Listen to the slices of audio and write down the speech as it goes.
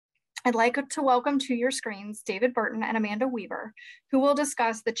I'd like to welcome to your screens David Burton and Amanda Weaver, who will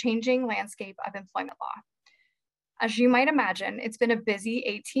discuss the changing landscape of employment law. As you might imagine, it's been a busy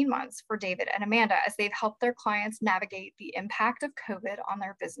 18 months for David and Amanda as they've helped their clients navigate the impact of COVID on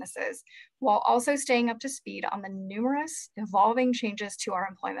their businesses, while also staying up to speed on the numerous evolving changes to our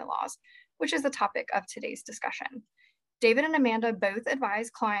employment laws, which is the topic of today's discussion. David and Amanda both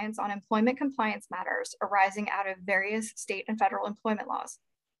advise clients on employment compliance matters arising out of various state and federal employment laws.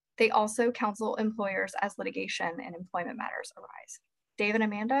 They also counsel employers as litigation and employment matters arise. David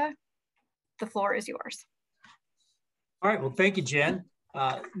and Amanda, the floor is yours. All right, well, thank you, Jen.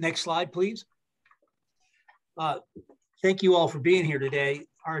 Next slide, please. Thank you all for being here today.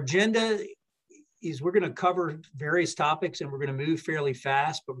 Our agenda is we're going to cover various topics and we're going to move fairly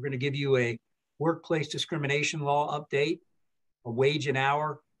fast, but we're going to give you a workplace discrimination law update, a wage and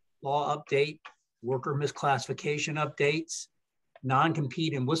hour law update, worker misclassification updates,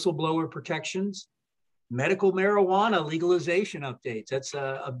 non-compete and whistleblower protections, medical marijuana legalization updates. That's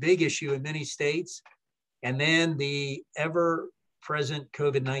a big issue in many states. And then the ever-present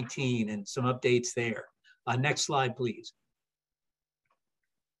COVID-19 and some updates there. Next slide, please.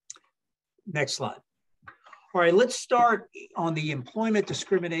 Next slide. All right, let's start on the employment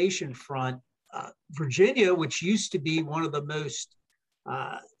discrimination front. Virginia, which used to be one of the most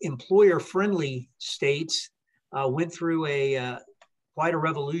employer-friendly states, went through quite a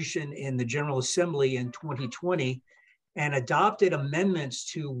revolution in the General Assembly in 2020 and adopted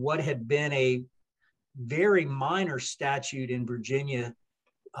amendments to what had been a very minor statute in Virginia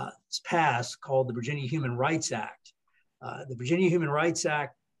passed called the Virginia Human Rights Act. The Virginia Human Rights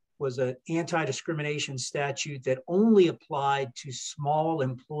Act was an anti-discrimination statute that only applied to small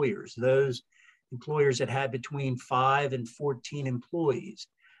employers, those employers that had between 5 and 14 employees.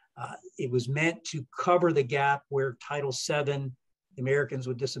 It was meant to cover the gap where Title VII, the Americans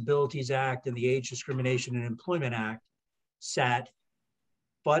with Disabilities Act, and the Age Discrimination and Employment Act sat.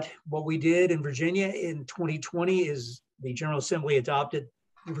 But what we did in Virginia in 2020 is the General Assembly adopted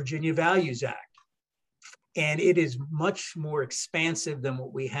the Virginia Values Act. And it is much more expansive than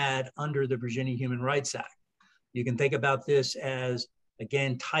what we had under the Virginia Human Rights Act. You can think about this as,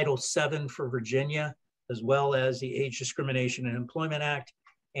 again, Title VII for Virginia, as well as the Age Discrimination and Employment Act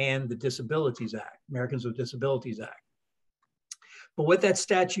and the Disabilities Act, Americans with Disabilities Act. But what that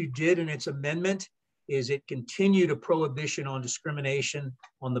statute did in its amendment is it continued a prohibition on discrimination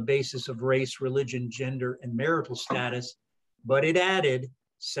on the basis of race, religion, gender, and marital status, but it added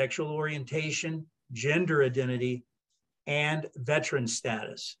sexual orientation, gender identity, and veteran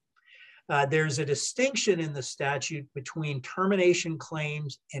status. There's a distinction in the statute between termination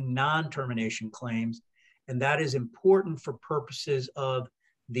claims and non-termination claims, and that is important for purposes of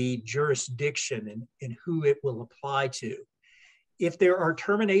the jurisdiction and who it will apply to. If there are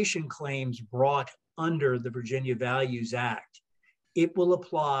termination claims brought under the Virginia Values Act, it will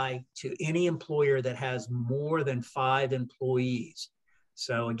apply to any employer that has more than 5 employees.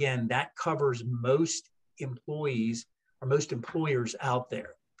 So again, that covers most employees or most employers out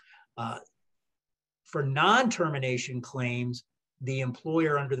there. For non-termination claims, the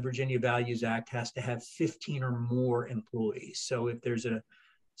employer under the Virginia Values Act has to have 15 or more employees. So if there's a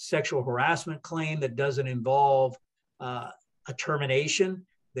sexual harassment claim that doesn't involve a termination,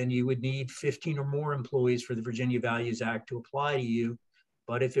 then you would need 15 or more employees for the Virginia Values Act to apply to you.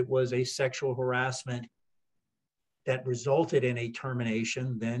 But if it was a sexual harassment that resulted in a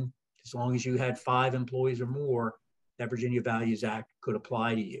termination, then as long as you had 5 employees or more, that Virginia Values Act could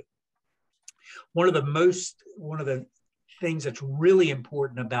apply to you. One of the things that's really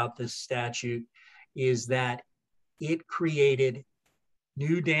important about this statute is that it created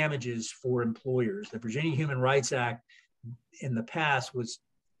new damages for employers. The Virginia Human Rights Act in the past was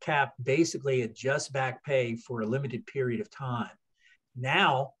capped basically at just back pay for a limited period of time.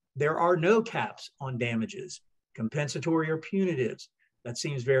 Now, there are no caps on damages, compensatory or punitives. That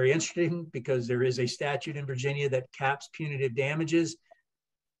seems very interesting because there is a statute in Virginia that caps punitive damages,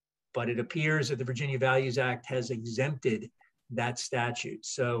 but it appears that the Virginia Values Act has exempted that statute.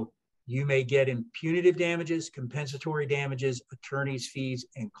 So you may get in punitive damages, compensatory damages, attorney's fees,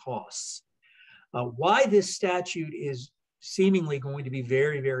 and costs. Why this statute is seemingly going to be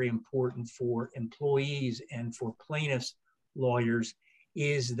very, very important for employees and for plaintiffs' lawyers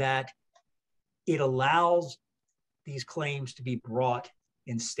is that it allows these claims to be brought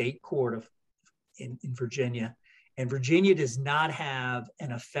in state court in Virginia. And Virginia does not have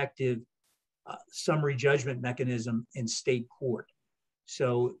an effective summary judgment mechanism in state court.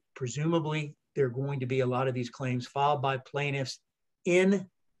 So presumably there are going to be a lot of these claims filed by plaintiffs in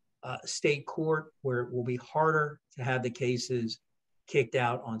state court, where it will be harder to have the cases kicked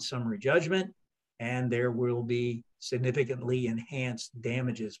out on summary judgment, and there will be significantly enhanced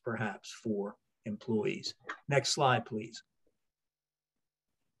damages perhaps for employees. Next slide, please.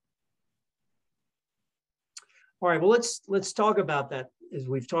 All right, well, let's talk about that as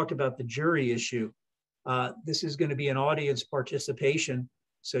we've talked about the jury issue. This is going to be an audience participation,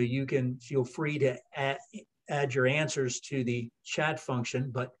 so you can feel free to add your answers to the chat function.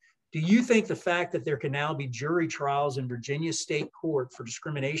 But do you think the fact that there can now be jury trials in Virginia State Court for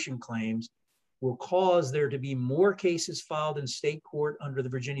discrimination claims will cause there to be more cases filed in state court under the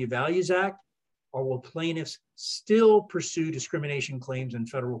Virginia Values Act, or will plaintiffs still pursue discrimination claims in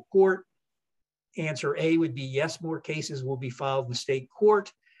federal court? Answer A would be yes, more cases will be filed in state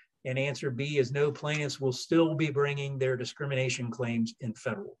court. And answer B is no, plaintiffs will still be bringing their discrimination claims in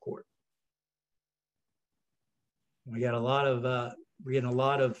federal court. We got a lot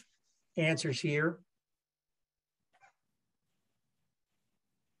of answers here.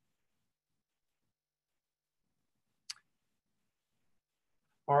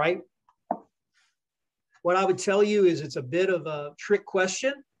 All right. What I would tell you is it's a bit of a trick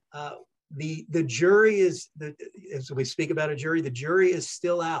question. The jury is, as we speak about a jury, the jury is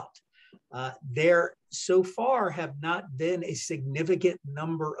still out. There so far have not been a significant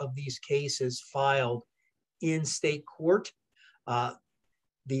number of these cases filed in state court.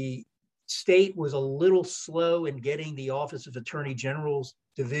 The state was a little slow in getting the Office of Attorney General's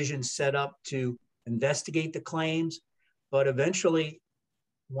division set up to investigate the claims, but eventually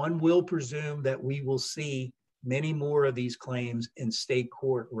one will presume that we will see many more of these claims in state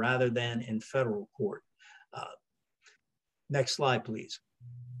court rather than in federal court. Next slide, please.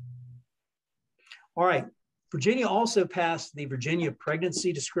 All right, Virginia also passed the Virginia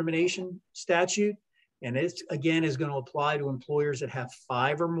Pregnancy Discrimination Statute, and it again is going to apply to employers that have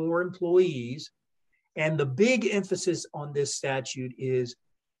 5 or more employees. And the big emphasis on this statute is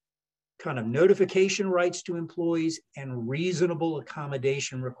kind of notification rights to employees and reasonable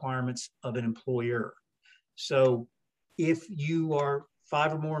accommodation requirements of an employer. So if you are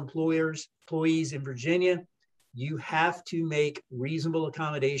 5 or more employees in Virginia, you have to make reasonable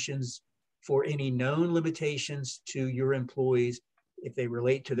accommodations for any known limitations to your employees if they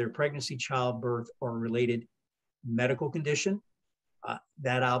relate to their pregnancy, childbirth, or related medical condition.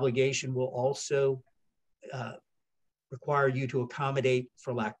 That obligation will also require you to accommodate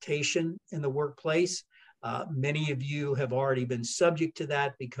for lactation in the workplace. Many of you have already been subject to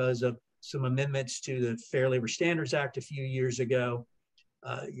that because of some amendments to the Fair Labor Standards Act a few years ago.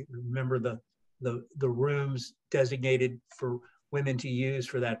 You remember the rooms designated for women to use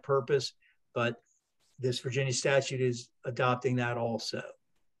for that purpose, but this Virginia statute is adopting that also.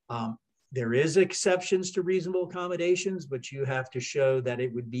 There is exceptions to reasonable accommodations, but you have to show that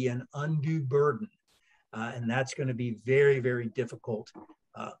it would be an undue burden. And that's going to be very, very difficult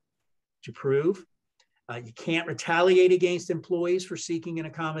to prove. You can't retaliate against employees for seeking an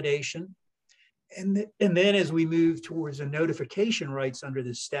accommodation. And then as we move towards the notification rights under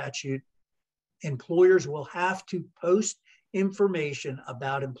this statute, employers will have to post information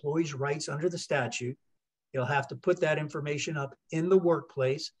about employees' rights under the statute. You'll have to put that information up in the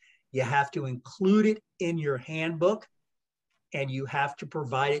workplace. You have to include it in your handbook, and you have to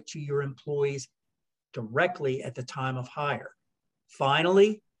provide it to your employees directly at the time of hire.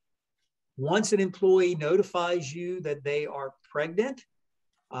 Finally, once an employee notifies you that they are pregnant,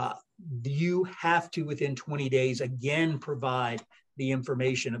 you have to, within 20 days, again provide the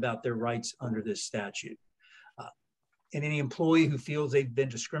information about their rights under this statute. And any employee who feels they've been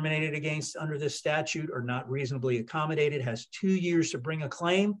discriminated against under this statute or not reasonably accommodated has 2 years to bring a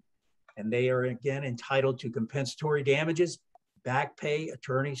claim, and they are again entitled to compensatory damages, back pay,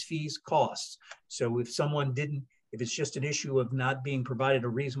 attorney's fees, costs. So if it's just an issue of not being provided a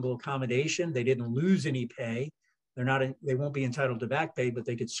reasonable accommodation, they didn't lose any pay, they won't be entitled to back pay, but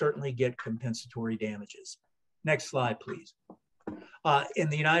they could certainly get compensatory damages. Next slide, please. In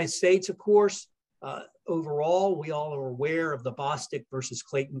the United States, of course, overall, we all are aware of the Bostick versus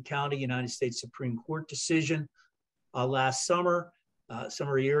Clayton County United States Supreme Court decision last summer, a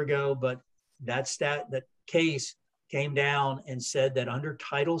year ago, but that case came down and said that under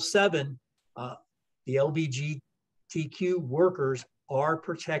Title VII, the LGBTQ workers are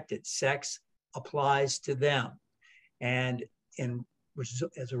protected. Sex applies to them. And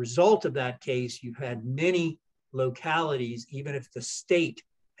as a result of that case, you've had many localities, even if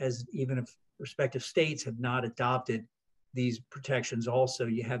respective states have not adopted these protections also,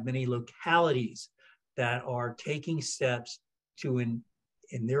 you have many localities that are taking steps to, in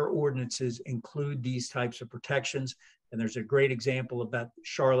their ordinances, include these types of protections. And there's a great example about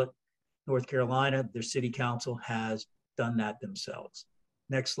Charlotte, North Carolina. Their city council has done that themselves.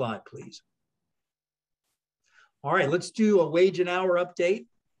 Next slide, please. All right, let's do a wage and hour update.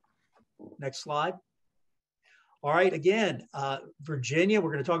 Next slide. All right, again, Virginia,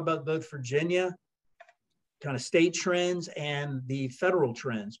 we're going to talk about both Virginia kind of state trends and the federal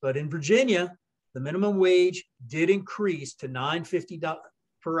trends. But in Virginia, the minimum wage did increase to $9.50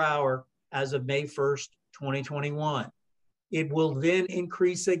 per hour as of May 1st, 2021. It will then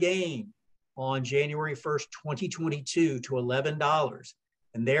increase again on January 1st, 2022 to $11.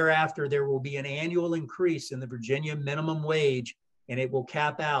 And thereafter, there will be an annual increase in the Virginia minimum wage, and it will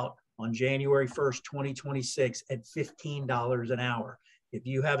cap out on January 1st, 2026 at $15 an hour. If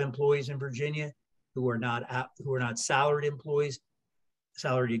you have employees in Virginia who are not salaried employees,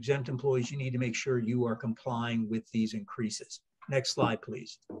 salaried exempt employees, you need to make sure you are complying with these increases. Next slide,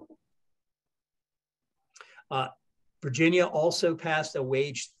 please. Virginia also passed a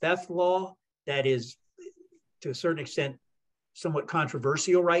wage theft law that is, to a certain extent, somewhat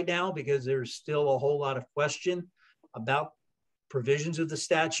controversial right now because there's still a whole lot of question about provisions of the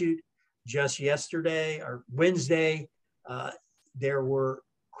statute. Just yesterday or Wednesday, there were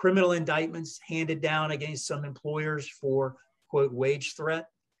criminal indictments handed down against some employers for, quote, wage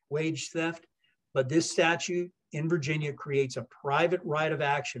theft. But this statute in Virginia creates a private right of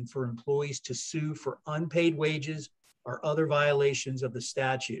action for employees to sue for unpaid wages or other violations of the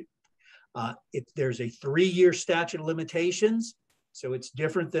statute. There's a 3-year statute of limitations, so it's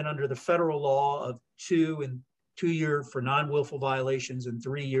different than under the federal law of 2 years for non-willful violations and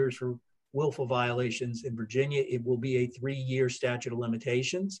 3 years for willful violations. In Virginia, it will be a 3-year statute of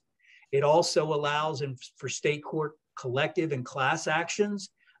limitations. It also allows for state court collective and class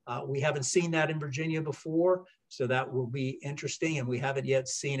actions. We haven't seen that in Virginia before, so that will be interesting, and we haven't yet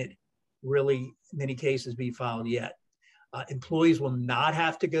seen it really, in many cases, be filed yet. Employees will not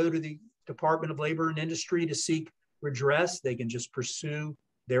have to go to the Department of Labor and Industry to seek redress. They can just pursue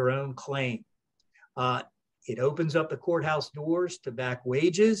their own claim. It opens up the courthouse doors to back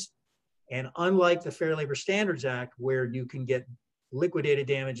wages. And unlike the Fair Labor Standards Act, where you can get liquidated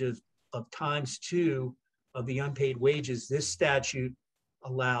damages of ×2 of the unpaid wages, this statute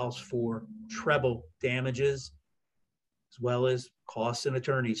allows for treble damages as well as costs and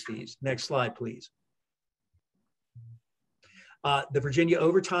attorney's fees. Next slide, please. The Virginia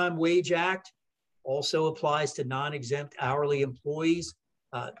Overtime Wage Act also applies to non-exempt hourly employees.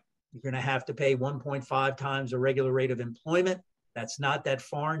 You're going to have to pay 1.5 times the regular rate of employment. That's not that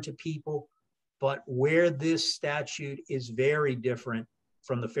foreign to people, but where this statute is very different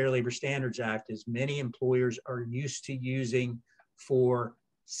from the Fair Labor Standards Act is many employers are used to using for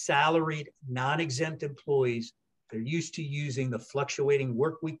salaried non-exempt employees. They're used to using the fluctuating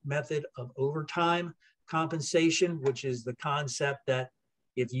work week method of overtime compensation, which is the concept that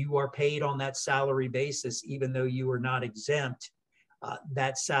if you are paid on that salary basis, even though you are not exempt,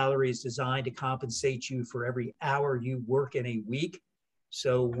 that salary is designed to compensate you for every hour you work in a week.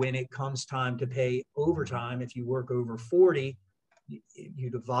 So when it comes time to pay overtime, if you work over 40, you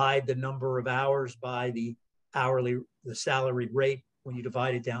divide the number of hours by the salaried rate. When you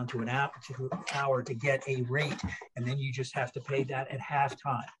divide it down to an hour to get a rate, and then you just have to pay that at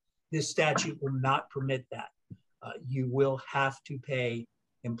halftime. This statute will not permit that. You will have to pay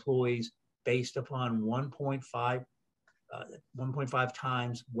employees based upon 1.5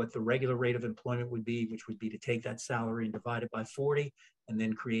 times what the regular rate of employment would be, which would be to take that salary and divide it by 40 and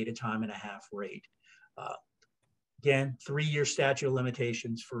then create a time and a half rate. Again, 3-year statute of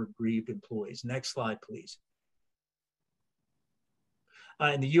limitations for aggrieved employees. Next slide, please.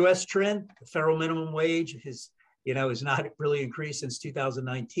 In the US trend, the federal minimum wage is not really increased since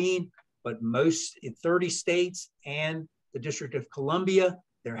 2019, but most in 30 states and the District of Columbia,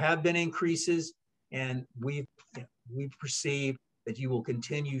 there have been increases, and we perceive that you will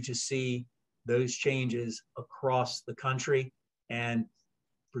continue to see those changes across the country, and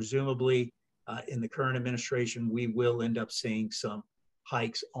presumably in the current administration, we will end up seeing some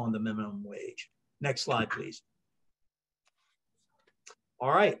hikes on the minimum wage. Next slide, please.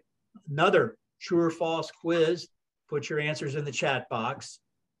 All right, another true or false quiz. Put your answers in the chat box.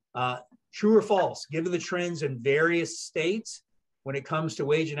 True or false, given the trends in various states when it comes to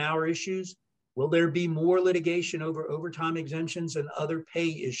wage and hour issues, will there be more litigation over overtime exemptions and other pay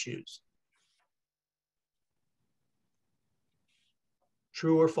issues?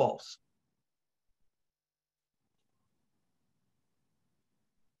 True or false?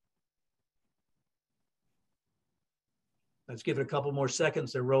 Let's give it a couple more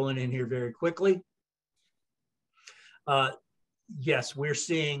seconds. They're rolling in here very quickly. Yes, we're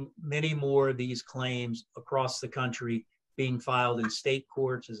seeing many more of these claims across the country being filed in state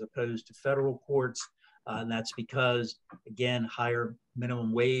courts as opposed to federal courts. And that's because, again, higher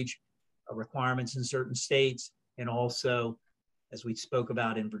minimum wage requirements in certain states. And also, as we spoke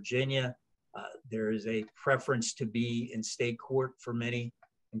about in Virginia, there is a preference to be in state court for many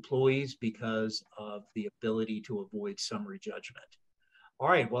employees because of the ability to avoid summary judgment. All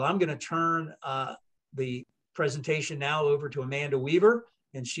right, well, I'm going to turn the presentation now over to Amanda Weaver,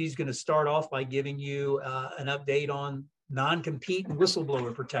 and she's going to start off by giving you an update on non-compete and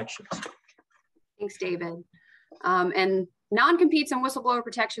whistleblower protections. Thanks, David. And non-competes and whistleblower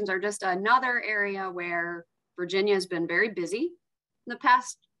protections are just another area where Virginia has been very busy in the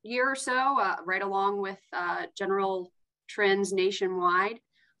past year or so, right along with general trends nationwide.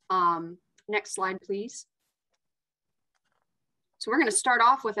 Next slide, please. So we're going to start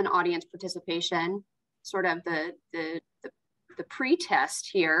off with an audience participation, sort of the pre-test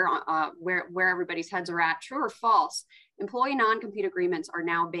here, where everybody's heads are at. True or false? Employee non-compete agreements are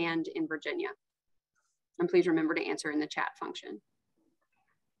now banned in Virginia. And please remember to answer in the chat function.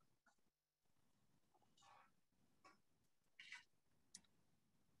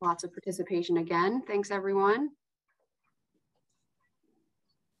 Lots of participation again. Thanks, everyone.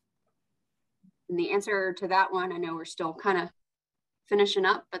 And the answer to that one, I know we're still kind of finishing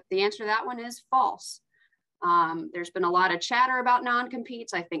up, but the answer to that one is false. There's been a lot of chatter about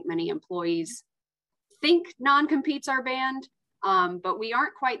non-competes. I think many employees think non-competes are banned, but we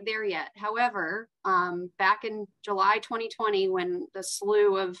aren't quite there yet. However, back in July 2020, when the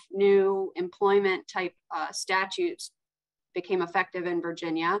slew of new employment type statutes became effective in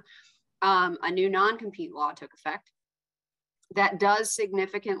Virginia, a new non-compete law took effect that does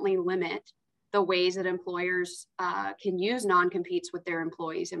significantly limit the ways that employers can use non-competes with their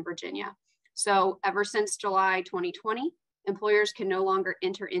employees in Virginia. So ever since July 2020, employers can no longer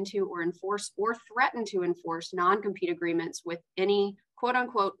enter into or enforce or threaten to enforce non-compete agreements with any quote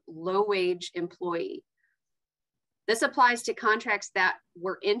unquote low wage employee. This applies to contracts that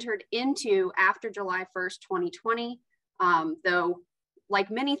were entered into after July 1st, 2020, though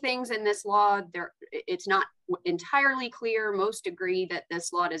like many things in this law, it's not entirely clear. Most agree that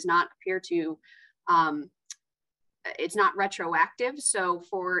this law does not appear to, it's not retroactive. So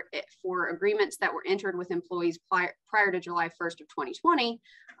for agreements that were entered with employees prior to July 1st of 2020,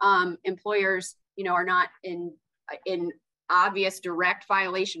 employers, are not in obvious direct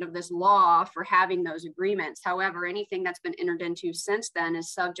violation of this law for having those agreements. However, anything that's been entered into since then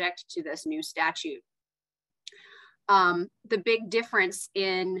is subject to this new statute. The big difference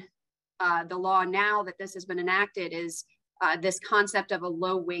in the law now that this has been enacted is this concept of a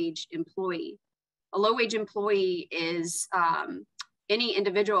low wage employee. A low wage employee is any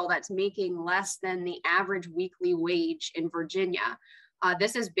individual that's making less than the average weekly wage in Virginia.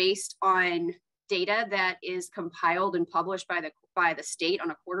 This is based on data that is compiled and published by the state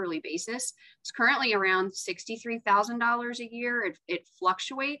on a quarterly basis. It's currently around $63,000 a year. It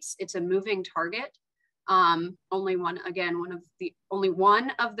fluctuates. It's a moving target. Only one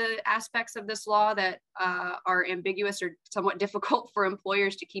of the aspects of this law that are ambiguous or somewhat difficult for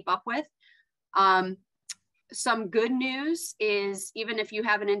employers to keep up with. Some good news is even if you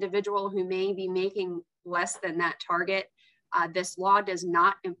have an individual who may be making less than that target, this law does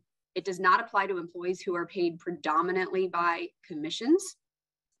not apply to employees who are paid predominantly by commissions.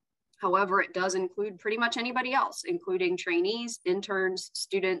 However, it does include pretty much anybody else, including trainees, interns,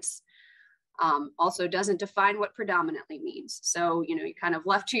 students. Also doesn't define what predominantly means. So, you're kind of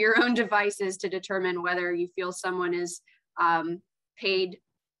left to your own devices to determine whether you feel someone is paid,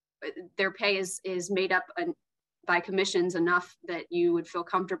 their pay is made up by commissions enough that you would feel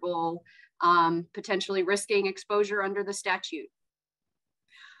comfortable potentially risking exposure under the statute.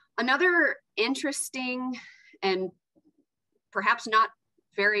 Another interesting and perhaps not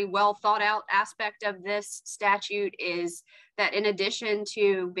very well thought out aspect of this statute is that in addition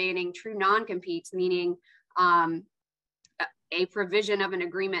to banning true non-competes, meaning a provision of an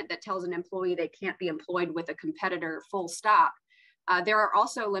agreement that tells an employee they can't be employed with a competitor full stop, there are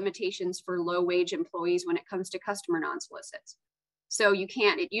also limitations for low wage employees when it comes to customer non-solicits. So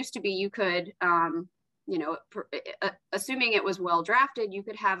it used to be you could, assuming it was well drafted, you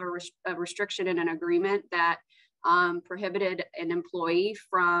could have a restriction in an agreement that prohibited an employee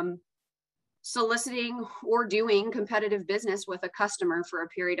from soliciting or doing competitive business with a customer for a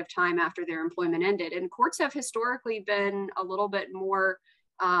period of time after their employment ended. And courts have historically been a little bit more,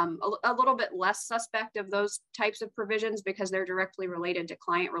 a little bit less suspect of those types of provisions because they're directly related to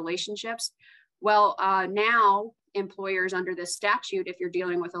client relationships. Well, now employers under this statute, if you're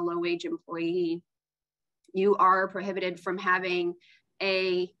dealing with a low wage employee, you are prohibited from having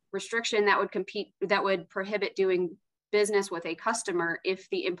a restriction that would prohibit doing business with a customer if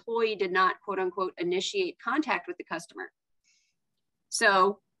the employee did not, quote unquote, initiate contact with the customer.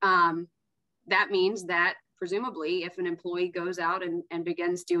 So that means that presumably if an employee goes out and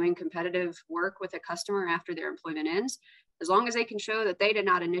begins doing competitive work with a customer after their employment ends, as long as they can show that they did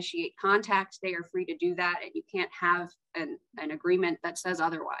not initiate contact, they are free to do that, and you can't have an agreement that says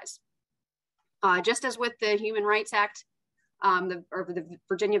otherwise. Just as with the Human Rights Act, the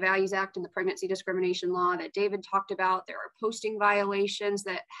Virginia Values Act and the pregnancy discrimination law that David talked about, there are posting violations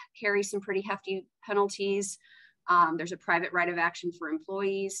that carry some pretty hefty penalties. There's a private right of action for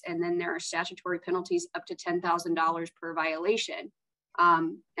employees, and then there are statutory penalties up to $10,000 per violation.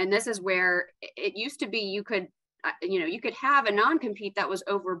 And this is where it used to be you could have a non-compete that was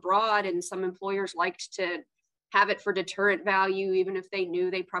overbroad, and some employers liked to have it for deterrent value, even if they knew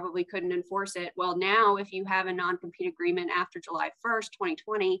they probably couldn't enforce it. Well, now if you have a non-compete agreement after July 1st,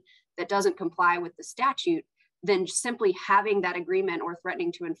 2020, that doesn't comply with the statute, then simply having that agreement or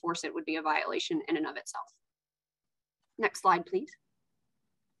threatening to enforce it would be a violation in and of itself. Next slide, please.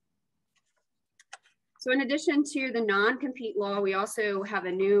 So in addition to the non-compete law, we also have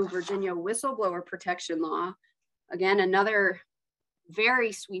a new Virginia whistleblower protection law. Again, another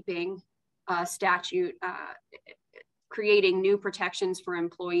very sweeping statute creating new protections for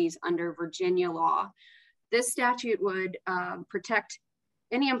employees under Virginia law. This statute would protect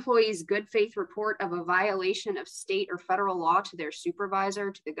any employee's good faith report of a violation of state or federal law to their supervisor,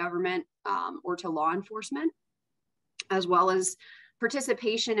 to the government, or to law enforcement, as well as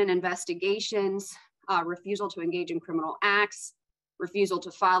participation in investigations, refusal to engage in criminal acts, refusal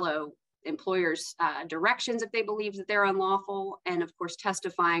to follow employers' directions if they believe that they're unlawful, and of course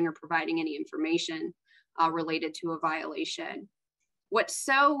testifying or providing any information related to a violation. What's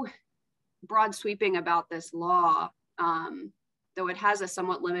so broad sweeping about this law, though it has a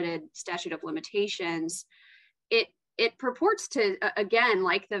somewhat limited statute of limitations, it purports to, again,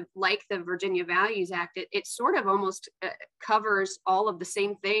 like the Virginia Values Act, it sort of almost covers all of the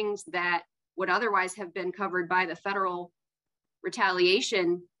same things that would otherwise have been covered by the federal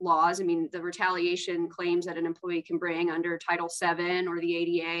retaliation laws. I mean, the retaliation claims that an employee can bring under Title VII or the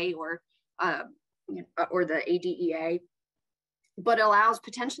ADA or the ADEA, but allows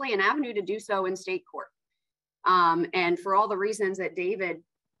potentially an avenue to do so in state court. And for all the reasons that David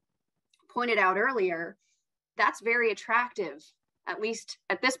pointed out earlier, that's very attractive, at least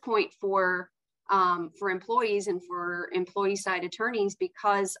at this point, for employees and for employee side attorneys,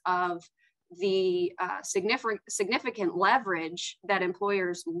 because of the significant leverage that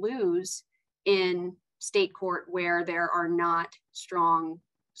employers lose in state court where there are not strong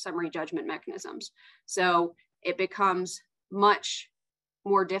summary judgment mechanisms. So it becomes much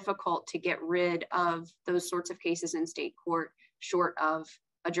more difficult to get rid of those sorts of cases in state court short of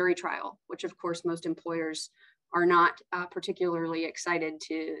a jury trial, which of course most employers are not particularly excited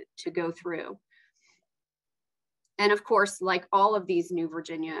to go through. And of course, like all of these new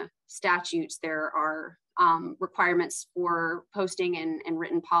Virginia statutes, there are requirements for posting and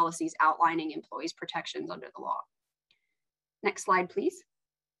written policies outlining employees' protections under the law. Next slide, please.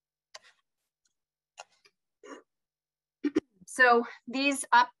 So these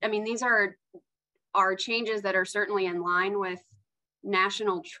are changes that are certainly in line with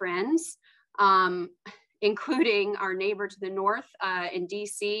national trends, including our neighbor to the north in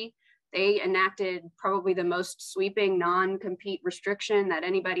DC. They enacted probably the most sweeping non-compete restriction that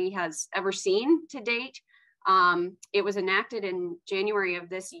anybody has ever seen to date. It was enacted in January of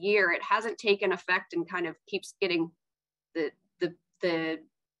this year. It hasn't taken effect and kind of keeps getting the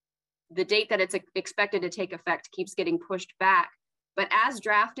date that it's expected to take effect keeps getting pushed back. But as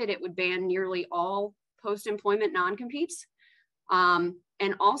drafted, it would ban nearly all post-employment non-competes. And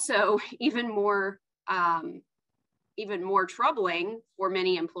also even more troubling for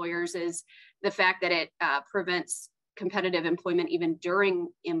many employers is the fact that it prevents competitive employment even during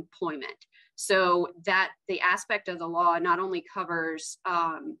employment. So that the aspect of the law not only covers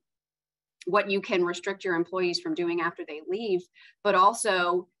what you can restrict your employees from doing after they leave, but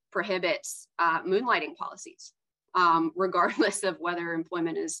also prohibits moonlighting policies, regardless of whether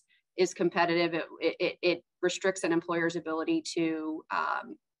employment is competitive. It restricts an employer's ability to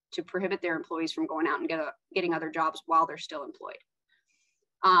prohibit their employees from going out and getting other jobs while they're still employed.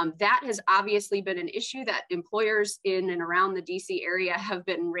 That has obviously been an issue that employers in and around the DC area have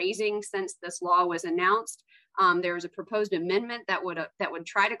been raising since this law was announced. There was a proposed amendment that would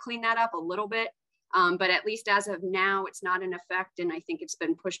try to clean that up a little bit, but at least as of now, it's not in effect, and I think it's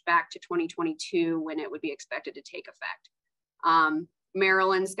been pushed back to 2022 when it would be expected to take effect.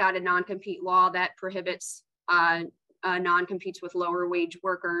 Maryland's got a non-compete law that prohibits non-competes with lower wage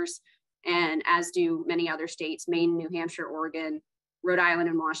workers. And as do many other states, Maine, New Hampshire, Oregon, Rhode Island,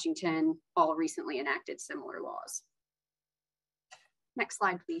 and Washington all recently enacted similar laws. Next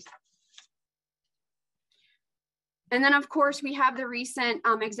slide, please. And then, of course, we have the recent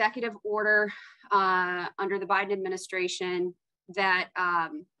executive order under the Biden administration that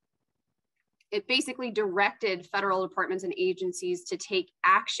it basically directed federal departments and agencies to take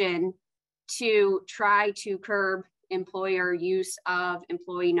action to try to curb employer use of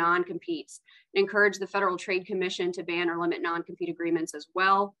employee non-competes, and encourage the Federal Trade Commission to ban or limit non-compete agreements as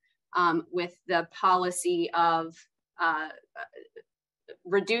well, with the policy of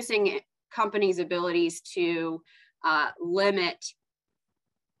reducing companies' abilities to limit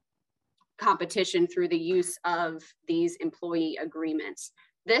competition through the use of these employee agreements.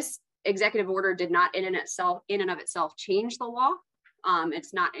 This executive order did not in and of itself change the law.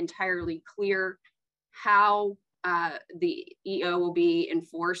 It's not entirely clear how the EO will be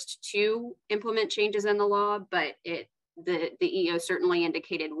enforced to implement changes in the law, but the EO certainly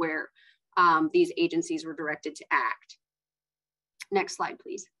indicated where these agencies were directed to act. Next slide,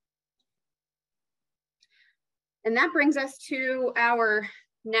 please. And that brings us to our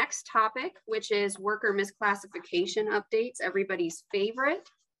next topic, which is worker misclassification updates, everybody's favorite.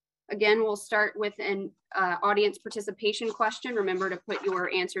 Again, we'll start with an audience participation question. Remember to put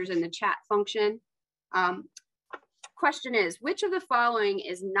your answers in the chat function. Question is, which of the following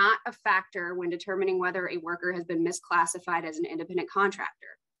is not a factor when determining whether a worker has been misclassified as an independent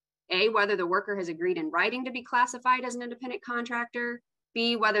contractor? A, whether the worker has agreed in writing to be classified as an independent contractor.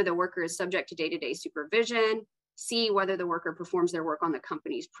 B, whether the worker is subject to day-to-day supervision. C, whether the worker performs their work on the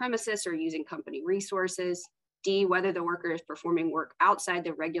company's premises or using company resources. D, whether the worker is performing work outside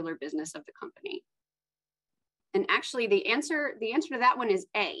the regular business of the company. And actually the answer to that one is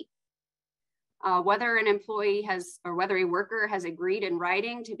A. Whether an employee has, or whether a worker has agreed in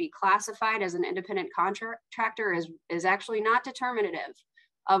writing to be classified as an independent contractor is actually not determinative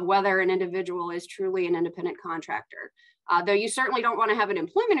of whether an individual is truly an independent contractor. Though you certainly don't want to have an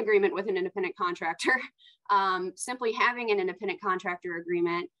employment agreement with an independent contractor, simply having an independent contractor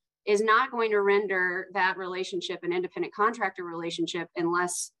agreement is not going to render that relationship an independent contractor relationship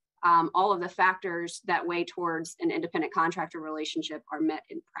unless all of the factors that weigh towards an independent contractor relationship are met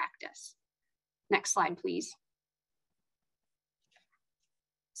in practice. Next slide, please.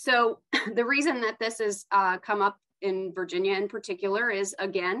 So the reason that this has come up in Virginia in particular is,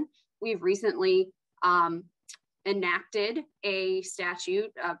 again, we've recently enacted a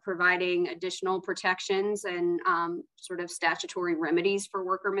statute providing additional protections and sort of statutory remedies for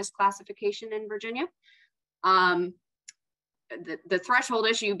worker misclassification in Virginia. The threshold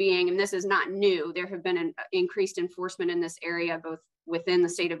issue being, and this is not new, there have been an increased enforcement in this area, both within the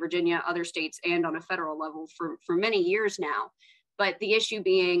state of Virginia, other states, and on a federal level for many years now. But the issue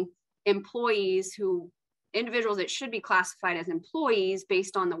being individuals that should be classified as employees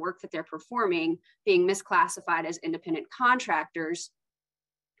based on the work that they're performing being misclassified as independent contractors,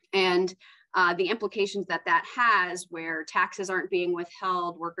 and the implications that has, where taxes aren't being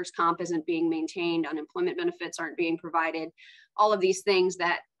withheld, workers' comp isn't being maintained, unemployment benefits aren't being provided, all of these things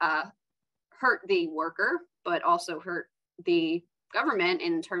that hurt the worker, but also hurt the government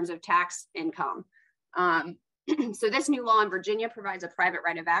in terms of tax income. So this new law in Virginia provides a private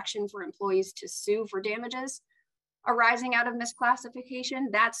right of action for employees to sue for damages arising out of misclassification.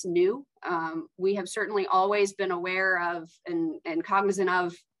 That's new. We have certainly always been aware of and cognizant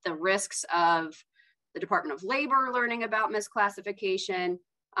of the risks of the Department of Labor learning about misclassification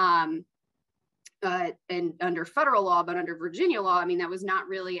and under federal law, but under Virginia law, I mean, that was not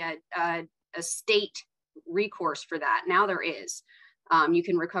really a state recourse for that. Now there is. You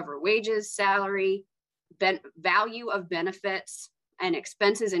can recover wages, salary, value of benefits, and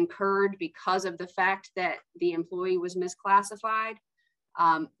expenses incurred because of the fact that the employee was misclassified.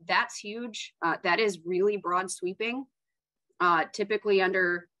 That's huge. That is really broad sweeping. Typically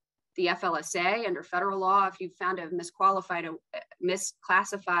under the FLSA, under federal law, if you found to have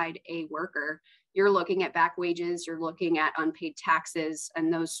misclassified a worker, you're looking at back wages, you're looking at unpaid taxes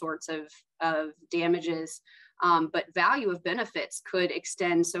and those sorts of damages. But value of benefits could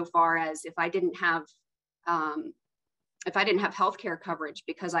extend so far as if I didn't have healthcare coverage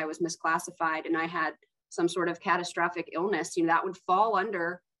because I was misclassified and I had some sort of catastrophic illness, that would fall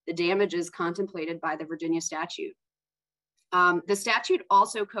under the damages contemplated by the Virginia statute. The statute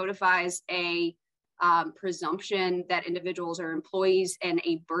also codifies a presumption that individuals are employees and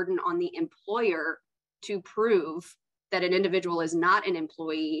a burden on the employer to prove that an individual is not an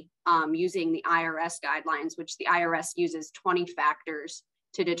employee using the IRS guidelines, which the IRS uses 20 factors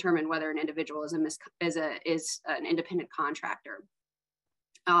to determine whether an individual is an independent contractor.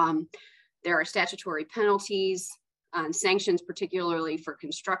 There are statutory penalties and sanctions, particularly for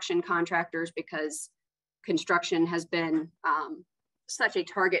construction contractors, because construction has been such a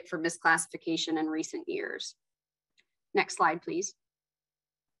target for misclassification in recent years. Next slide, please.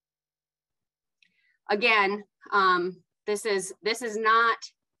 Again, this is in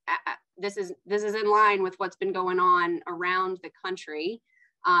line with what's been going on around the country.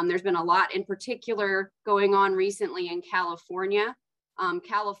 There's been a lot in particular going on recently in California.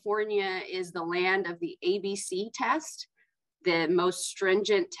 California is the land of the ABC test, the most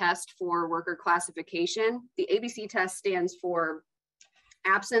stringent test for worker classification. The ABC test stands for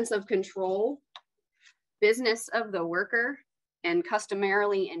absence of control, business of the worker, and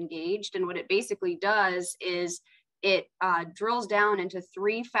customarily engaged. And what it basically does is it drills down into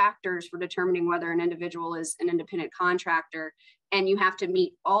 3 factors for determining whether an individual is an independent contractor. And you have to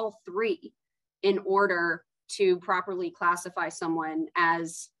meet all 3 in order to properly classify someone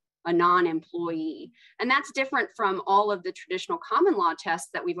as a non-employee. And that's different from all of the traditional common law tests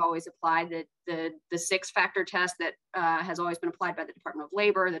that we've always applied, the 6-factor test that has always been applied by the Department of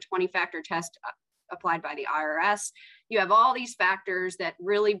Labor, the 20-factor test applied by the IRS. You have all these factors that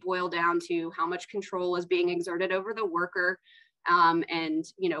really boil down to how much control is being exerted over the worker, and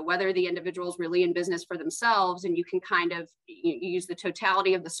whether the individual is really in business for themselves. And you can kind of use the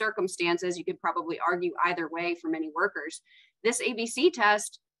totality of the circumstances. You could probably argue either way for many workers. This ABC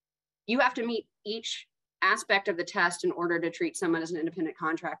test, you have to meet each aspect of the test in order to treat someone as an independent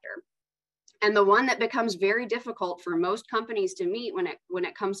contractor. And the one that becomes very difficult for most companies to meet when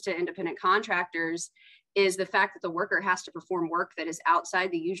it comes to independent contractors is the fact that the worker has to perform work that is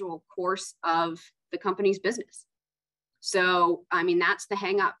outside the usual course of the company's business. So, I mean, that's the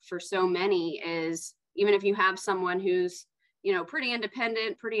hang up for so many, is even if you have someone who's, pretty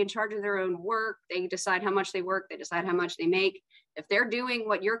independent, pretty in charge of their own work, they decide how much they work, they decide how much they make. If they're doing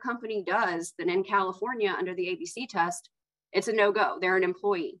what your company does, then in California under the ABC test, it's a no-go. They're an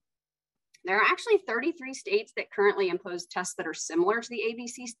employee. There are actually 33 states that currently impose tests that are similar to the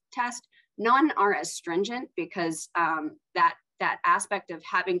ABC test. None are as stringent because that aspect of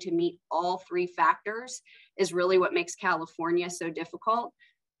having to meet all 3 factors is really what makes California so difficult.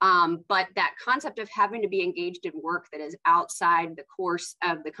 But that concept of having to be engaged in work that is outside the course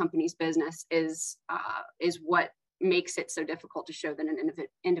of the company's business is what makes it so difficult to show that an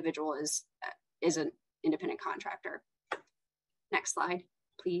individual is an independent contractor. Next slide,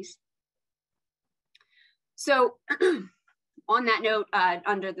 please. So on that note,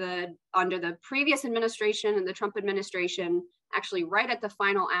 under the previous administration and the Trump administration, actually right at the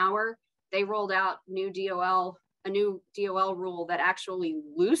final hour, they rolled out a new DOL rule that actually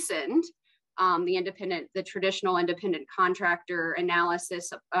loosened the traditional independent contractor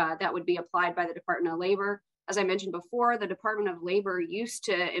analysis that would be applied by the Department of Labor. As I mentioned before, the Department of Labor used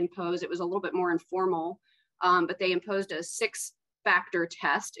to impose, it was a little bit more informal, but they imposed a 6-factor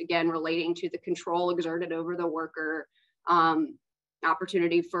test, again, relating to the control exerted over the worker,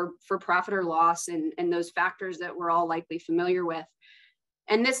 opportunity for profit or loss, and those factors that we're all likely familiar with.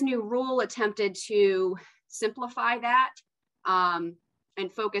 And this new rule attempted to simplify that and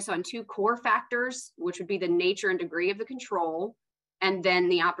focus on 2 core factors, which would be the nature and degree of the control, and then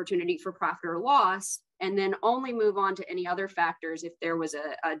the opportunity for profit or loss, and then only move on to any other factors if there was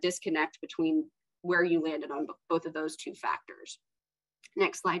a disconnect between where you landed on both of those 2 factors.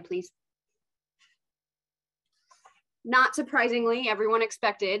 Next slide, please. Not surprisingly, everyone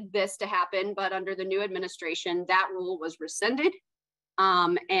expected this to happen, but under the new administration, that rule was rescinded.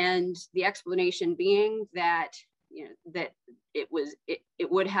 And the explanation being that, that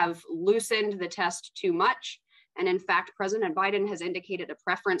it would have loosened the test too much. And in fact, President Biden has indicated a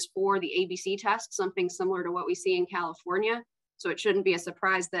preference for the ABC test, something similar to what we see in California. So it shouldn't be a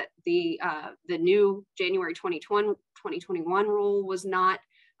surprise that the new January 2021 rule was not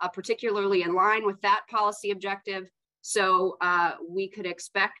particularly in line with that policy objective. So we could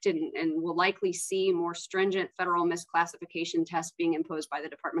expect and will likely see more stringent federal misclassification tests being imposed by the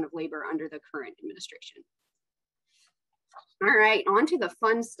Department of Labor under the current administration. All right, on to the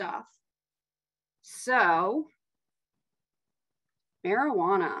fun stuff. So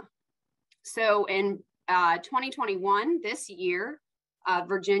marijuana. So in 2021, this year,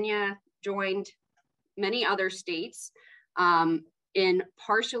 Virginia joined many other states in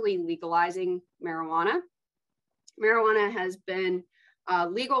partially legalizing marijuana. Marijuana has been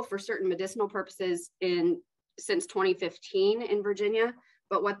legal for certain medicinal purposes since 2015 in Virginia,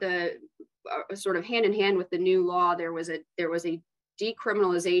 but what the sort of hand in hand with the new law, there was a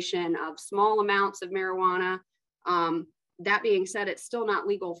decriminalization of small amounts of marijuana. That being said, it's still not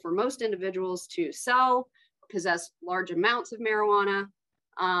legal for most individuals to sell or possess large amounts of marijuana.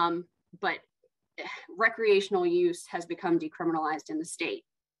 but recreational use has become decriminalized in the state.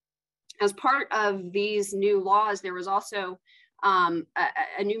 As part of these new laws, there was also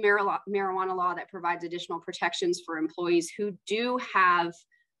a new marijuana law that provides additional protections for employees who do have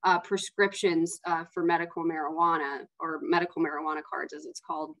prescriptions for medical marijuana, or medical marijuana cards, as it's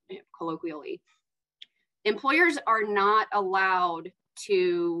called colloquially. Employers are not allowed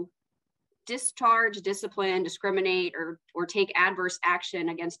to discharge, discipline, discriminate, or take adverse action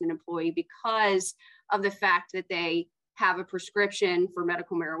against an employee because of the fact that they have a prescription for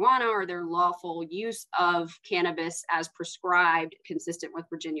medical marijuana or their lawful use of cannabis as prescribed, consistent with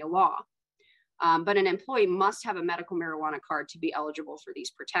Virginia law. But an employee must have a medical marijuana card to be eligible for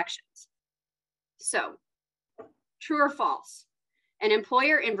these protections. So, true or false? An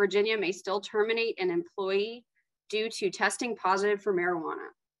employer in Virginia may still terminate an employee due to testing positive for marijuana.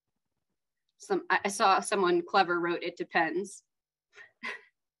 I saw someone clever wrote, "It depends."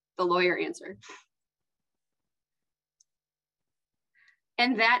 The lawyer answered.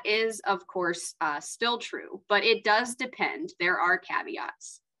 And that is, of course, still true, but it does depend. There are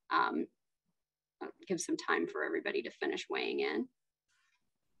caveats. I'll give some time for everybody to finish weighing in.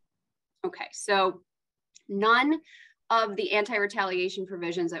 Okay, so none of the anti-retaliation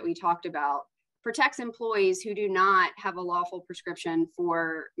provisions that we talked about protects employees who do not have a lawful prescription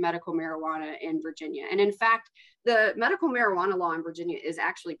for medical marijuana in Virginia. And in fact, the medical marijuana law in Virginia is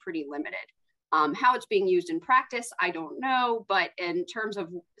actually pretty limited. How it's being used in practice, I don't know, but in terms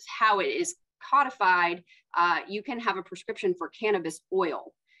of how it is codified, you can have a prescription for cannabis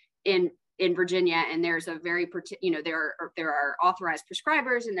oil in Virginia, and there's a very, there are authorized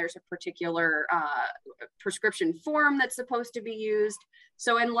prescribers, and there's a particular prescription form that's supposed to be used.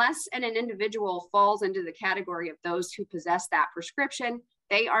 So unless an individual falls into the category of those who possess that prescription,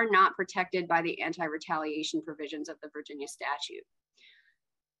 they are not protected by the anti-retaliation provisions of the Virginia statute.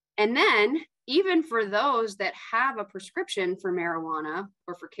 And then, even for those that have a prescription for marijuana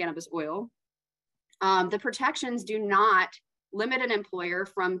or for cannabis oil, the protections do not limit an employer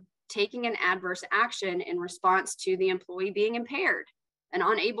from taking an adverse action in response to the employee being impaired and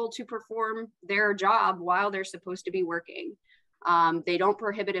unable to perform their job while they're supposed to be working. They don't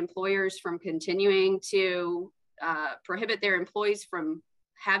prohibit employers from continuing to prohibit their employees from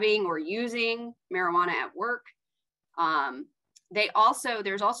having or using marijuana at work.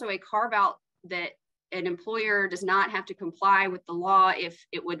 There's also a carve out that an employer does not have to comply with the law if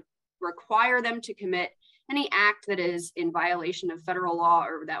it would require them to commit any act that is in violation of federal law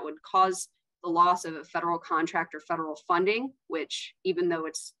or that would cause the loss of a federal contract or federal funding, which, even though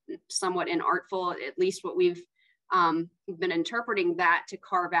it's somewhat inartful, at least what we've been interpreting that to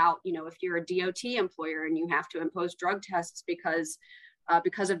carve out, if you're a DOT employer and you have to impose drug tests because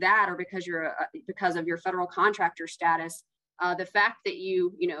of that, or because of your federal contractor status, the fact that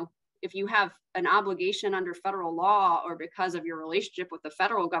if you have an obligation under federal law or because of your relationship with the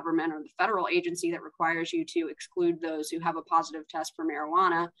federal government or the federal agency that requires you to exclude those who have a positive test for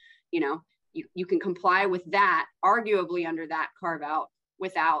marijuana, you can comply with that, arguably under that carve out,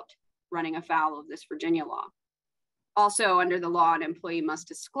 without running afoul of this Virginia law. Also, under the law, an employee must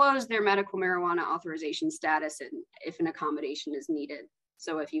disclose their medical marijuana authorization status and if an accommodation is needed.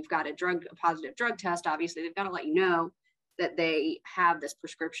 So if you've got a positive drug test, obviously they've got to let you know that they have this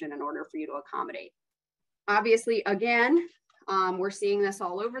prescription in order for you to accommodate. Obviously, again, we're seeing this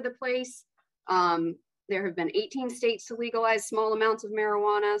all over the place. There have been 18 states to legalize small amounts of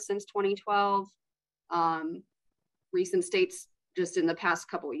marijuana since 2012. Recent states just in the past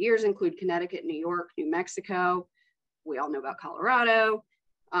couple of years include Connecticut, New York, New Mexico. We all know about Colorado.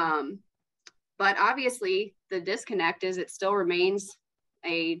 But obviously, the disconnect is it still remains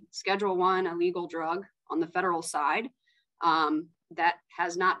a Schedule I illegal drug on the federal side. That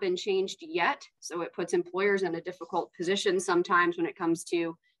has not been changed yet. So it puts employers in a difficult position sometimes when it comes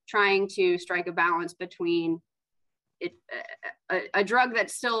to trying to strike a balance between a drug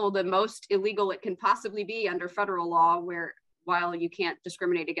that's still the most illegal it can possibly be under federal law, while you can't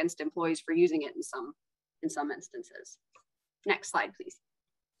discriminate against employees for using it in some instances. Next slide, please.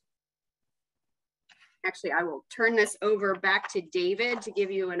 Actually, I will turn this over back to David to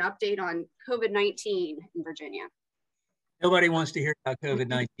give you an update on COVID-19 in Virginia. Nobody wants to hear about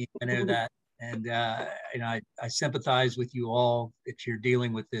COVID-19. I know that. And I sympathize with you all that you're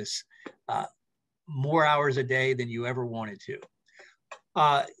dealing with this more hours a day than you ever wanted to.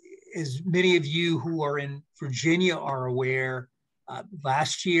 As many of you who are in Virginia are aware,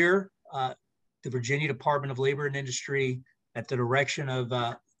 last year, the Virginia Department of Labor and Industry, at the direction of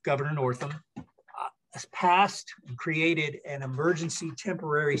Governor Northam, has passed and created an emergency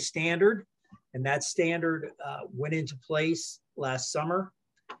temporary standard. And that standard went into place last summer.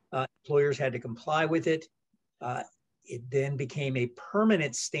 Employers had to comply with it. It then became a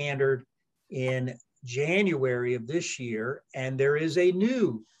permanent standard in January of this year, and there is a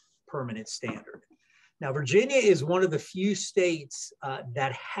new permanent standard. Now, Virginia is one of the few states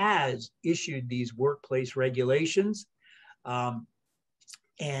that has issued these workplace regulations,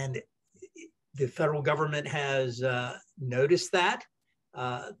 and the federal government has noticed that.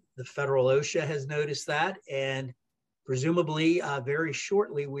 The federal OSHA has noticed that, and presumably very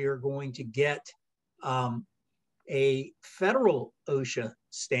shortly we are going to get a federal OSHA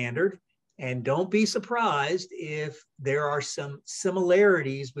standard. And don't be surprised if there are some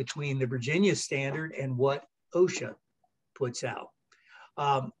similarities between the Virginia standard and what OSHA puts out.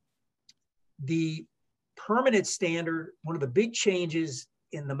 The permanent standard, one of the big changes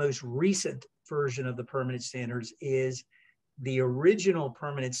in the most recent version of the permanent standards is the original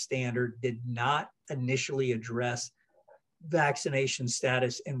permanent standard did not initially address vaccination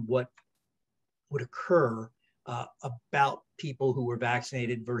status and what would occur about people who were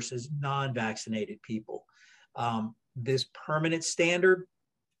vaccinated versus non-vaccinated people. This permanent standard,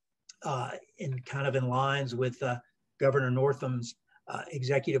 in kind of in lines with Governor Northam's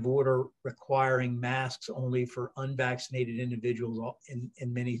executive order requiring masks only for unvaccinated individuals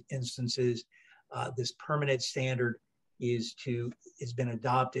in many instances, this permanent standard has been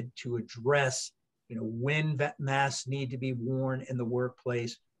adopted to address, when masks need to be worn in the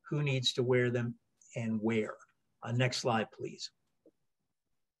workplace, who needs to wear them, and where. Next slide, please.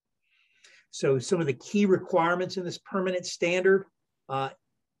 So some of the key requirements in this permanent standard,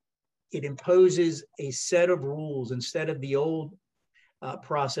 it imposes a set of rules instead of the old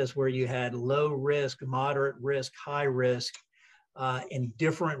process where you had low risk, moderate risk, high risk, and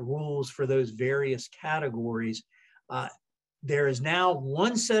different rules for those various categories. There is now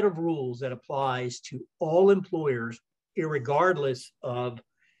one set of rules that applies to all employers, irregardless of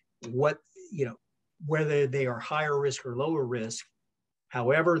what, whether they are higher risk or lower risk.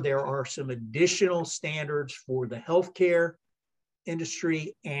 However, there are some additional standards for the healthcare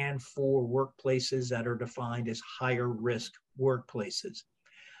industry and for workplaces that are defined as higher risk workplaces.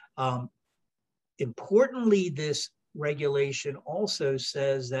 Importantly, this regulation also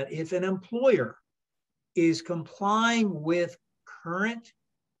says that if an employer is complying with current,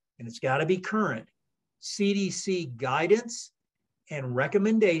 and it's got to be current, CDC guidance and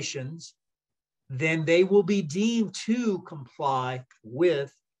recommendations, then they will be deemed to comply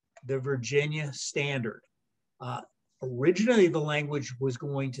with the Virginia standard. Originally, the language was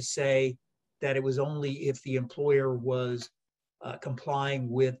going to say that it was only if the employer was complying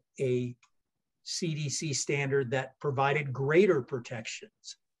with a CDC standard that provided greater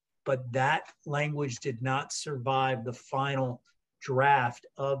protections, but that language did not survive the final draft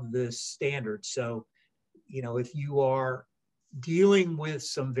of the standard. So, if you are dealing with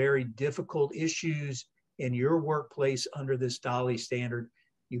some very difficult issues in your workplace under this DOLI standard,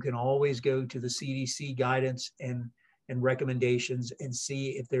 you can always go to the CDC guidance and recommendations and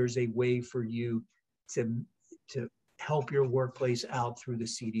see if there's a way for you to help your workplace out through the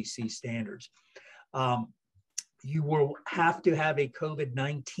CDC standards. You will have to have a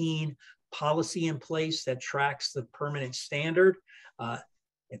COVID-19 policy in place that tracks the permanent standard. And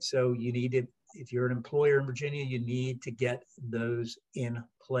so you need to, if you're an employer in Virginia, you need to get those in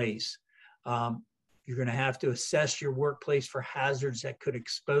place. You're going to have to assess your workplace for hazards that could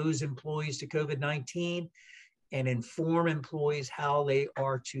expose employees to COVID-19 and inform employees how they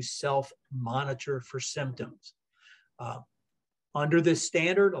are to self-monitor for symptoms. Under this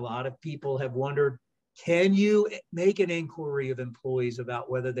standard, a lot of people have wondered, can you make an inquiry of employees about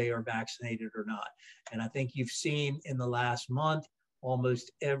whether they are vaccinated or not? And I think you've seen in the last month,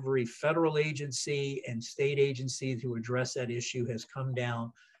 almost every federal agency and state agency to address that issue has come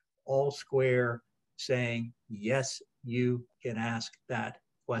down all square saying, yes, you can ask that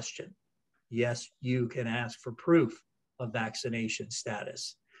question. Yes, you can ask for proof of vaccination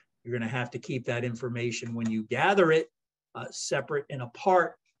status. You're going to have to keep that information when you gather it separate and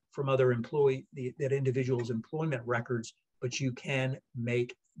apart from other that individual's employment records, but you can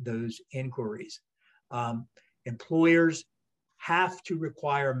make those inquiries. Employers have to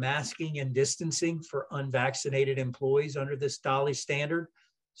require masking and distancing for unvaccinated employees under this DOLI standard.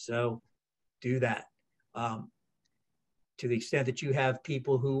 So do that. To the extent that you have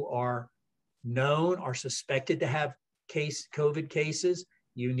people who are known or suspected to have COVID cases,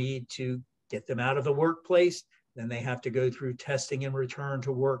 you need to get them out of the workplace. Then they have to go through testing and return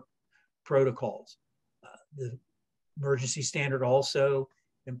to work protocols. The emergency standard also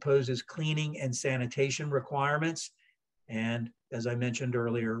imposes cleaning and sanitation requirements. And as I mentioned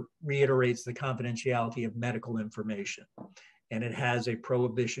earlier, reiterates the confidentiality of medical information. and it has a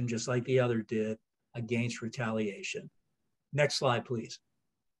prohibition, just like the other did, against retaliation. Next slide, please.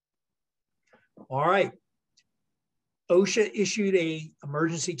 All right. OSHA issued an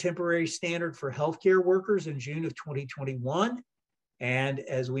emergency temporary standard for healthcare workers in June of 2021. And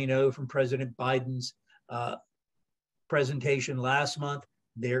as we know from President Biden's presentation last month,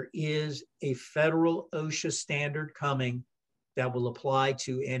 there is a federal OSHA standard coming that will apply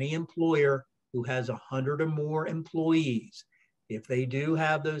to any employer who has 100 or more employees. If they do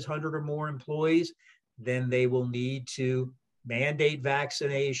have those 100 or more employees, then they will need to mandate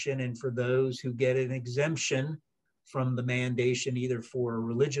vaccination. And for those who get an exemption from the mandation, either for a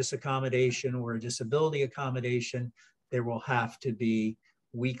religious accommodation or a disability accommodation, there will have to be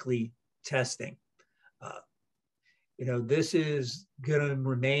weekly testing. This is going to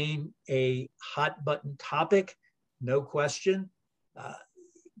remain a hot button topic, no question.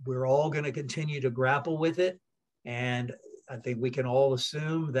 We're all going to continue to grapple with it. And I think we can all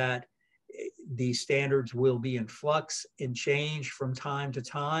assume that these standards will be in flux and change from time to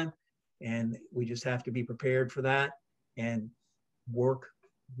time. And we just have to be prepared for that and work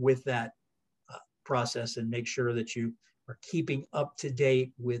with that process and make sure that you are keeping up to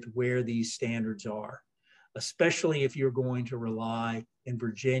date with where these standards are, especially if you're going to rely in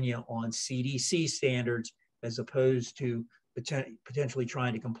Virginia on CDC standards as opposed to potentially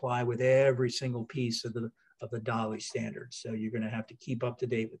trying to comply with every single piece of the Dolly standards. So you're going to have to keep up to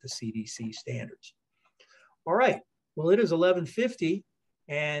date with the CDC standards. All right, well, it is 11:50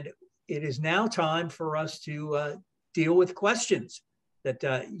 and it is now time for us to deal with questions that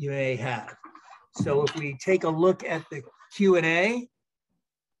you may have. So if we take a look at the Q&A,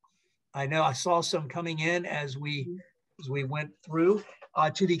 I know I saw some coming in as we went through.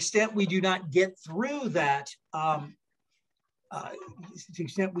 To the extent we do not get through that, to the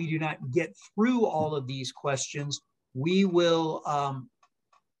extent we do not get through all of these questions, we will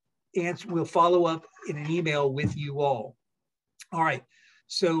we'll follow up in an email with you all. All right.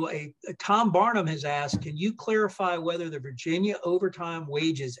 So Tom Barnum has asked, can you clarify whether the Virginia Overtime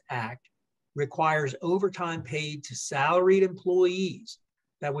Wages Act requires overtime paid to salaried employees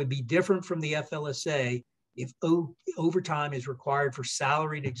that would be different from the FLSA if overtime is required for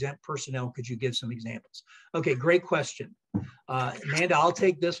salaried exempt personnel? Could you give some examples? Okay, great question. Amanda, I'll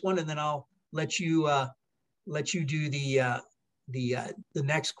take this one and then I'll let you do the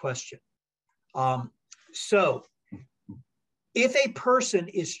next question. So if a person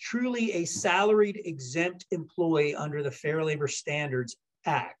is truly a salaried exempt employee under the Fair Labor Standards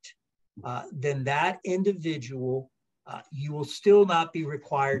Act, then that individual, you will still not be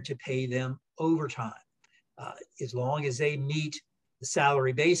required to pay them overtime. As long as they meet the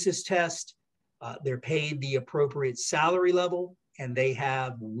salary basis test, they're paid the appropriate salary level, and they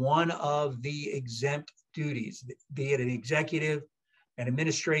have one of the exempt duties, be it an executive, an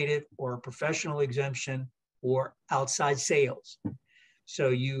administrative, or a professional exemption, or outside sales. So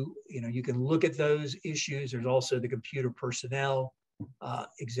you can look at those issues. There's also the computer personnel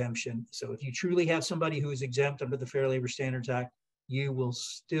exemption. So if you truly have somebody who is exempt under the Fair Labor Standards Act, you will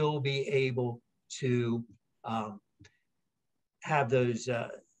still be able to have those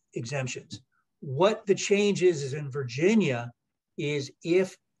exemptions. What the change is in Virginia is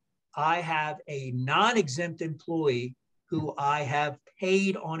if I have a non-exempt employee who I have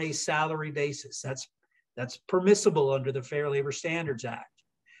paid on a salary basis, that's permissible under the Fair Labor Standards Act.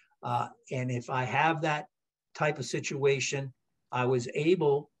 And if I have that type of situation, I was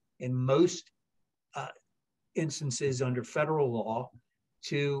able, in most instances under federal law,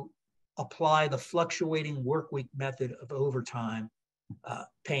 to apply the fluctuating workweek method of overtime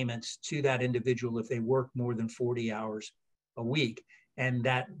payments to that individual if they work more than 40 hours a week. And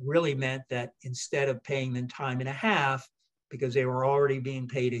that really meant that instead of paying them time and a half, because they were already being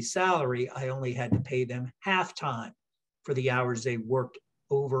paid a salary, I only had to pay them half time for the hours they worked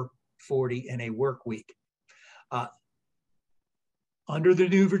over 40 in a work week. Under the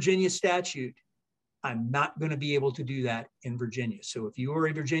new Virginia statute, I'm not going to be able to do that in Virginia. So if you are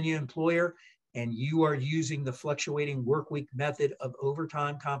a Virginia employer and you are using the fluctuating workweek method of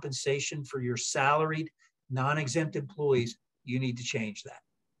overtime compensation for your salaried non-exempt employees, you need to change that.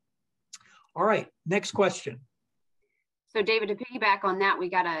 All right, next question. So David, to piggyback on that, we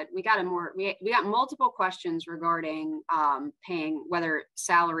got multiple questions regarding paying, whether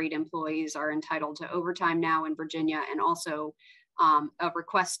salaried employees are entitled to overtime now in Virginia, and also a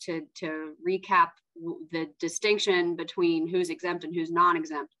request to recap the distinction between who's exempt and who's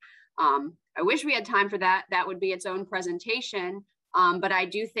non-exempt. I wish we had time for that. That would be its own presentation. But I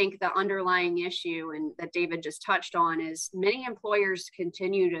do think the underlying issue, and that David just touched on, is many employers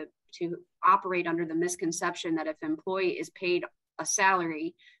continue to operate under the misconception that if an employee is paid a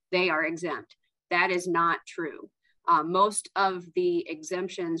salary, they are exempt. That is not true. Most of the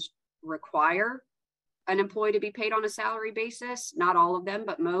exemptions require an employee to be paid on a salary basis, not all of them,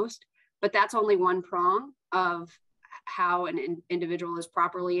 but most. But that's only one prong of how an individual is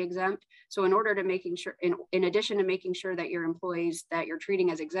properly exempt. So in order to making sure, in addition to making sure that your employees that you're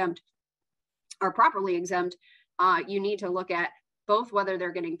treating as exempt are properly exempt, you need to look at both whether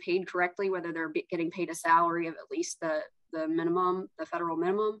they're getting paid correctly, whether they're getting paid a salary of at least the minimum, the federal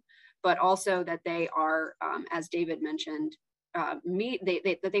minimum, but also that they are, as David mentioned,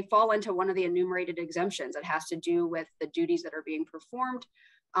 that they fall into one of the enumerated exemptions that has to do with the duties that are being performed.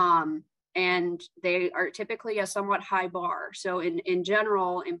 And they are typically a somewhat high bar. So in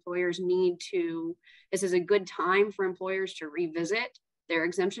general, employers need to, this is a good time for employers to revisit their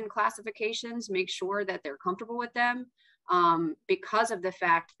exemption classifications, make sure that they're comfortable with them, because of the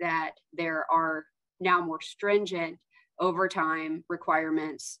fact that there are now more stringent overtime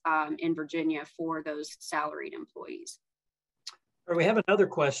requirements in Virginia for those salaried employees. All right, we have another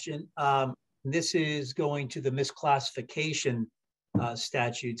question. This is going to the misclassification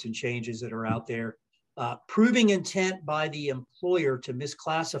statutes and changes that are out there. Proving intent by the employer to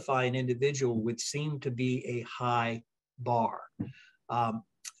misclassify an individual would seem to be a high bar.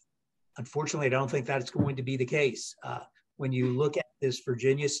 Unfortunately, I don't think that's going to be the case. When you look at this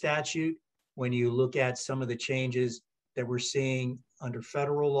Virginia statute, when you look at some of the changes that we're seeing under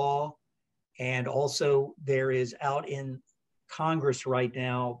federal law, and also there is out in Congress right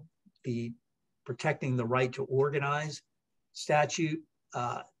now, the Protecting the Right to Organize statute,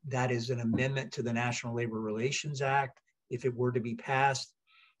 that is an amendment to the National Labor Relations Act. If it were to be passed,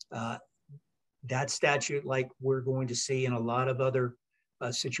 that statute, like we're going to see in a lot of other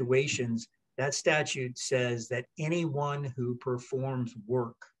situations, that statute says that anyone who performs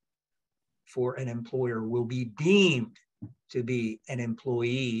work for an employer will be deemed to be an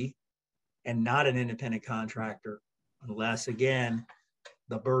employee and not an independent contractor, unless, again,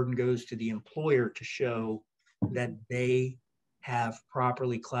 the burden goes to the employer to show that they have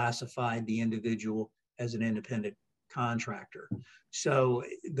properly classified the individual as an independent contractor. So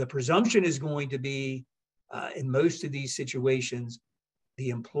the presumption is going to be, in most of these situations, the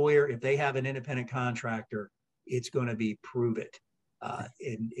employer, if they have an independent contractor, it's going to be prove it.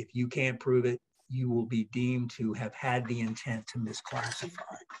 And if you can't prove it, you will be deemed to have had the intent to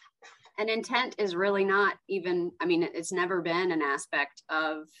misclassify. And intent is really not even, I mean, it's never been an aspect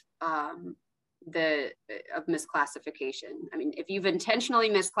of misclassification. I mean, if you've intentionally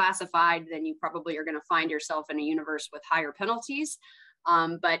misclassified, then you probably are going to find yourself in a universe with higher penalties.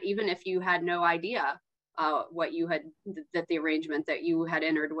 But even if you had no idea what you had, that the arrangement that you had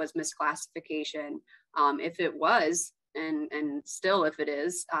entered was misclassification, if it was, and still if it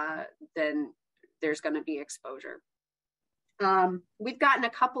is, then there's going to be exposure. We've gotten a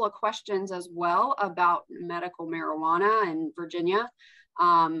couple of questions as well about medical marijuana in Virginia.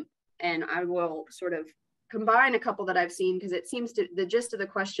 And I will sort of combine a couple that I've seen, because it seems to, the gist of the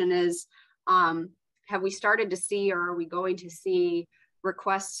question is, have we started to see, or are we going to see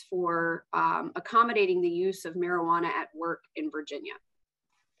requests for accommodating the use of marijuana at work in Virginia?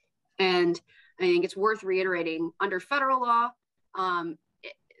 And I think it's worth reiterating, under federal law,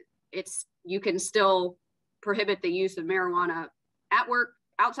 you can still prohibit the use of marijuana at work,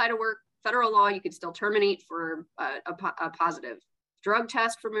 outside of work. Federal law, you could still terminate for a positive drug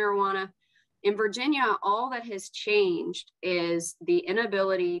test for marijuana. In Virginia, all that has changed is the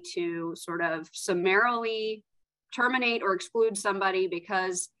inability to sort of summarily terminate or exclude somebody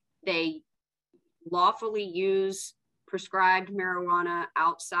because they lawfully use prescribed marijuana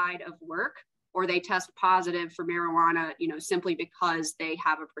outside of work, or they test positive for marijuana, simply because they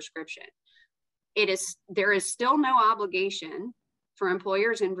have a prescription. There is still no obligation for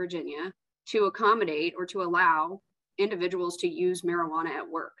employers in Virginia to accommodate or to allow individuals to use marijuana at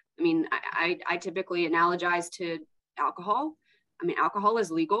work. I mean, I typically analogize to alcohol. I mean, alcohol is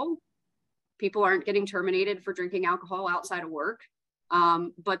legal. People aren't getting terminated for drinking alcohol outside of work,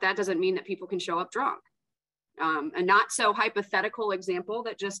 but that doesn't mean that people can show up drunk. A not so hypothetical example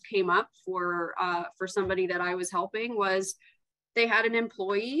that just came up for somebody that I was helping was, they had an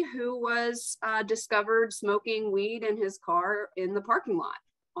employee who was discovered smoking weed in his car in the parking lot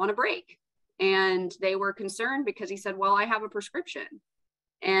on a break. And they were concerned because he said, well, I have a prescription.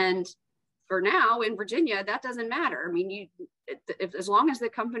 And for now in Virginia, that doesn't matter. I mean, as long as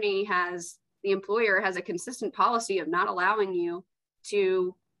the employer has a consistent policy of not allowing you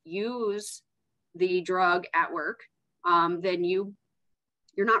to use the drug at work, then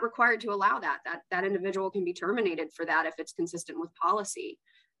you're not required to allow that individual can be terminated for that if it's consistent with policy.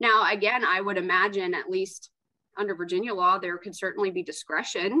 Now, again, I would imagine, at least under Virginia law, there could certainly be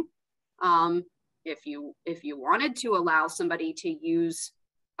discretion if you wanted to allow somebody to use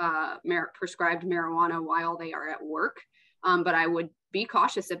prescribed marijuana while they are at work. But I would be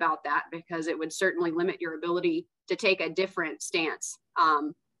cautious about that, because it would certainly limit your ability to take a different stance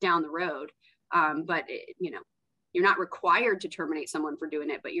down the road. But you know, you're not required to terminate someone for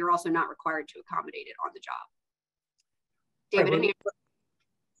doing it, but you're also not required to accommodate it on the job. David, right,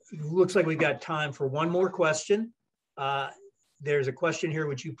 looks like we've got time for one more question. There's a question here.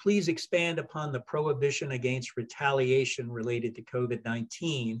 Would you please expand upon the prohibition against retaliation related to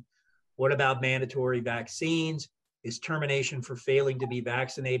COVID-19? What about mandatory vaccines? Is termination for failing to be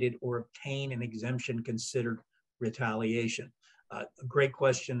vaccinated or obtain an exemption considered retaliation? A great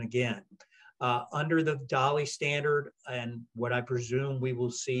question again. Under the Dolly standard, and what I presume we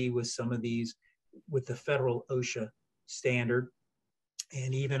will see with some of these, with the federal OSHA standard,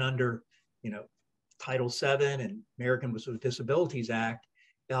 and even under, you know, Title VII and Americans with Disabilities Act,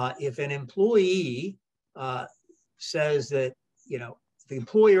 if an employee says that, you know, the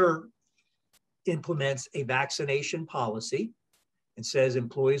employer implements a vaccination policy and says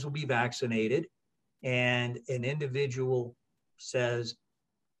employees will be vaccinated, and an individual says,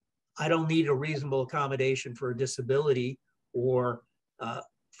 I don't need a reasonable accommodation for a disability or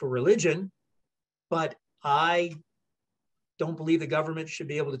for religion, but I don't believe the government should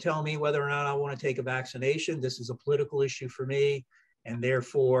be able to tell me whether or not I want to take a vaccination. This is a political issue for me, and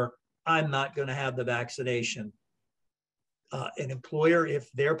therefore I'm not going to have the vaccination. An employer,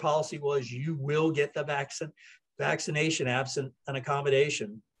 if their policy was you will get the vaccination absent an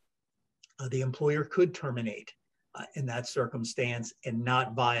accommodation, the employer could terminate in that circumstance and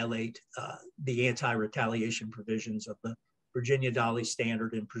not violate the anti-retaliation provisions of the Virginia Dolly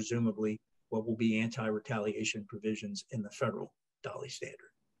standard, and presumably what will be anti-retaliation provisions in the federal Dolly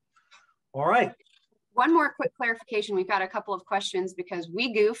standard. All right. One more quick clarification. We've got a couple of questions because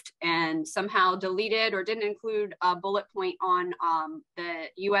we goofed and somehow deleted or didn't include a bullet point on the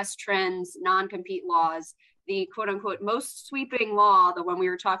US trends, non-compete laws. The quote unquote most sweeping law, the one we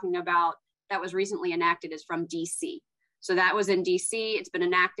were talking about that was recently enacted, is from DC. So that was in DC, it's been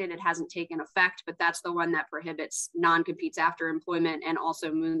enacted, it hasn't taken effect, but that's the one that prohibits non-competes after employment and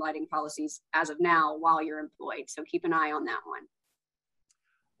also moonlighting policies as of now while you're employed. So keep an eye on that one.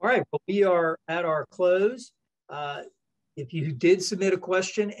 All right, well, we are at our close. If you did submit a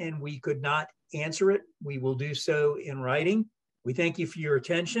question and we could not answer it, we will do so in writing. We thank you for your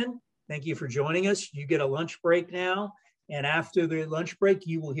attention. Thank you for joining us. You get a lunch break now. And after the lunch break,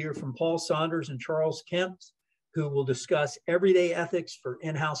 you will hear from Paul Saunders and Charles Kemp, who will discuss everyday ethics for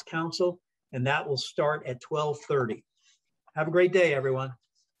in-house counsel, and that will start at 12:30. Have a great day, everyone.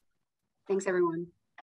 Thanks, everyone.